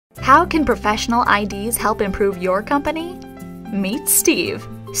How can professional IDs help improve your company? Meet Steve.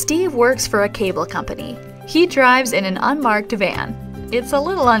 Steve works for a cable company. He drives in an unmarked van. It's a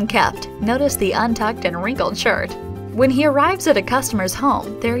little unkempt. Notice the untucked and wrinkled shirt. When he arrives at a customer's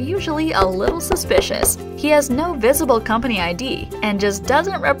home, they're usually a little suspicious. He has no visible company ID and just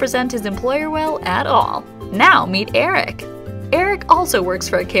doesn't represent his employer well at all. Now meet Eric. Eric also works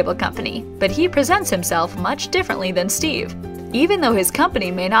for a cable company, but he presents himself much differently than Steve, even though his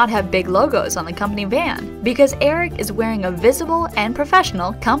company may not have big logos on the company van, because Eric is wearing a visible and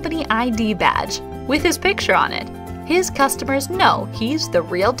professional company ID badge with his picture on it. His customers know he's the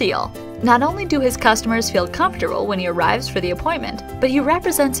real deal. Not only do his customers feel comfortable when he arrives for the appointment, but he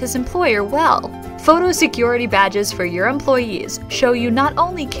represents his employer well. Photo security badges for your employees show you not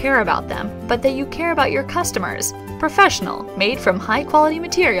only care about them, but that you care about your customers. Professional, made from high-quality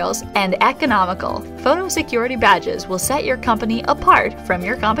materials, and economical, photo security badges will set your company apart from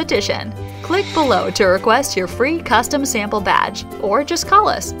your competition. Click below to request your free custom sample badge, or just call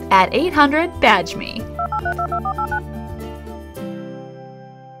us at 800-BADGE-ME.